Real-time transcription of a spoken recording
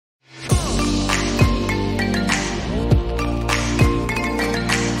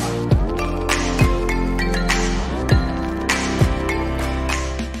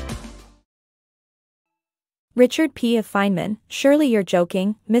Richard P. of Feynman, Surely You're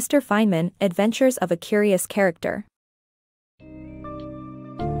Joking, Mr. Feynman, Adventures of a Curious Character.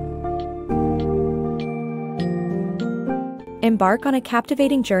 Embark on a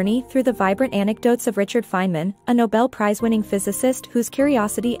captivating journey through the vibrant anecdotes of Richard Feynman, a Nobel Prize-winning physicist whose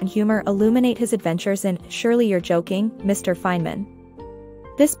curiosity and humor illuminate his adventures in Surely You're Joking, Mr. Feynman.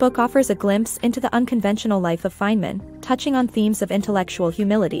 This book offers a glimpse into the unconventional life of Feynman, touching on themes of intellectual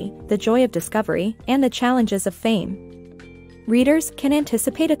humility, the joy of discovery, and the challenges of fame. Readers can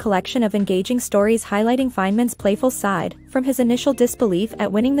anticipate a collection of engaging stories highlighting Feynman's playful side, from his initial disbelief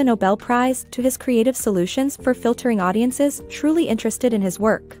at winning the Nobel Prize to his creative solutions for filtering audiences truly interested in his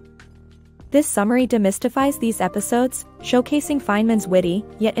work. This summary demystifies these episodes, showcasing Feynman's witty,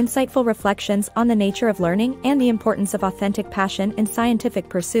 yet insightful reflections on the nature of learning and the importance of authentic passion in scientific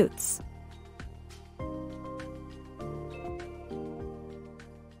pursuits.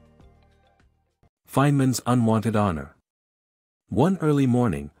 Feynman's unwanted honor. One early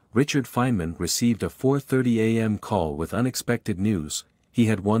morning, Richard Feynman received a 4:30 a.m. call with unexpected news: he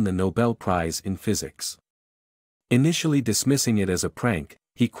had won the Nobel Prize in Physics. Initially dismissing it as a prank,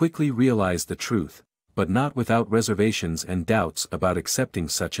 he quickly realized the truth, but not without reservations and doubts about accepting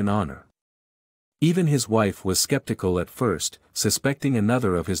such an honor. Even his wife was skeptical at first, suspecting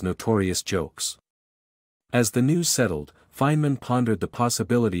another of his notorious jokes. As the news settled, Feynman pondered the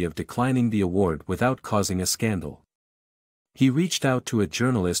possibility of declining the award without causing a scandal. He reached out to a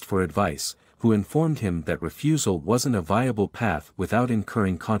journalist for advice, who informed him that refusal wasn't a viable path without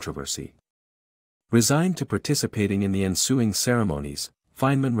incurring controversy. Resigned to participating in the ensuing ceremonies,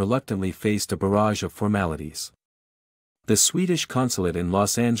 Feynman reluctantly faced a barrage of formalities. The Swedish consulate in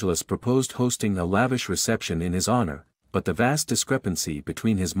Los Angeles proposed hosting a lavish reception in his honor, but the vast discrepancy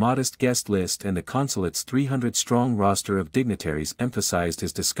between his modest guest list and the consulate's 300-strong roster of dignitaries emphasized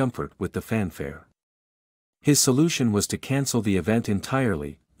his discomfort with the fanfare. His solution was to cancel the event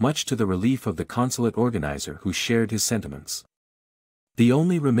entirely, much to the relief of the consulate organizer who shared his sentiments. The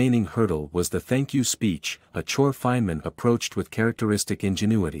only remaining hurdle was the thank you speech, a chore Feynman approached with characteristic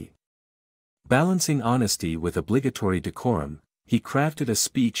ingenuity. Balancing honesty with obligatory decorum, he crafted a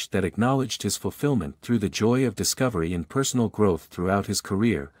speech that acknowledged his fulfillment through the joy of discovery and personal growth throughout his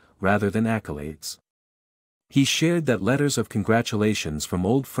career, rather than accolades. He shared that letters of congratulations from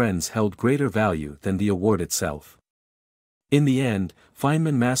old friends held greater value than the award itself. In the end,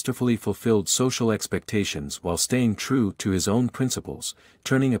 Feynman masterfully fulfilled social expectations while staying true to his own principles,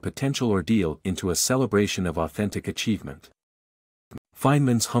 turning a potential ordeal into a celebration of authentic achievement.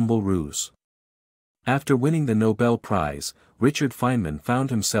 Feynman's humble ruse. After winning the Nobel Prize, Richard Feynman found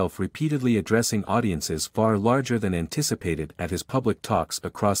himself repeatedly addressing audiences far larger than anticipated at his public talks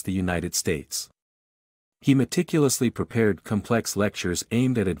across the United States. He meticulously prepared complex lectures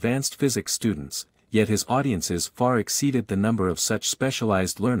aimed at advanced physics students, yet his audiences far exceeded the number of such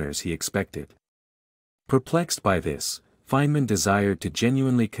specialized learners he expected. Perplexed by this, Feynman desired to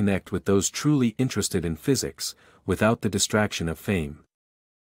genuinely connect with those truly interested in physics, without the distraction of fame.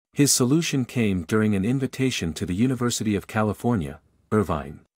 His solution came during an invitation to the University of California,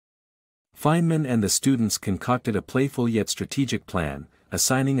 Irvine. Feynman and the students concocted a playful yet strategic plan,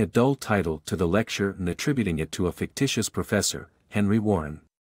 assigning a dull title to the lecture and attributing it to a fictitious professor, Henry Warren.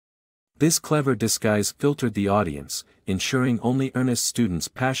 This clever disguise filtered the audience, ensuring only earnest students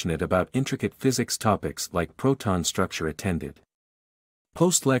passionate about intricate physics topics like proton structure attended.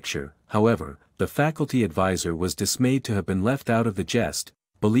 Post-lecture, however, the faculty advisor was dismayed to have been left out of the jest,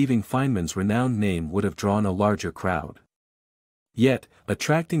 believing Feynman's renowned name would have drawn a larger crowd. Yet,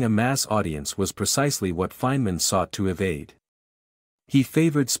 attracting a mass audience was precisely what Feynman sought to evade. He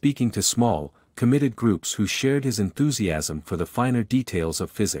favored speaking to small, committed groups who shared his enthusiasm for the finer details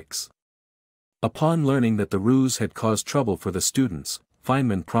of physics. Upon learning that the ruse had caused trouble for the students,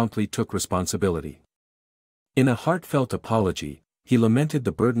 Feynman promptly took responsibility. In a heartfelt apology, he lamented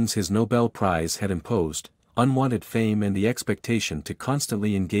the burdens his Nobel Prize had imposed, unwanted fame and the expectation to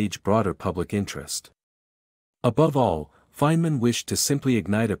constantly engage broader public interest. Above all, Feynman wished to simply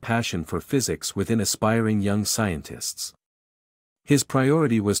ignite a passion for physics within aspiring young scientists. His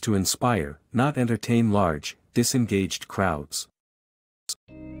priority was to inspire, not entertain large, disengaged crowds.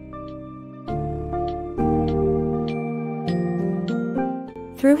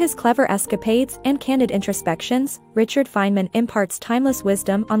 Through his clever escapades and candid introspections, Richard Feynman imparts timeless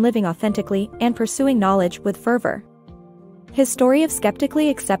wisdom on living authentically and pursuing knowledge with fervor. His story of skeptically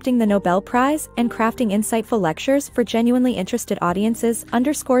accepting the Nobel Prize and crafting insightful lectures for genuinely interested audiences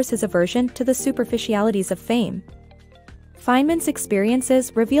underscores his aversion to the superficialities of fame. Feynman's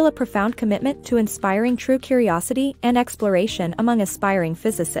experiences reveal a profound commitment to inspiring true curiosity and exploration among aspiring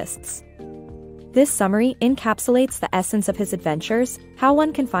physicists. This summary encapsulates the essence of his adventures, how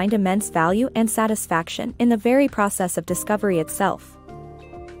one can find immense value and satisfaction in the very process of discovery itself.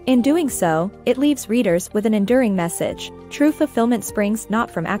 In doing so, it leaves readers with an enduring message: true fulfillment springs not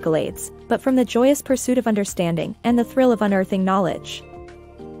from accolades, but from the joyous pursuit of understanding and the thrill of unearthing knowledge.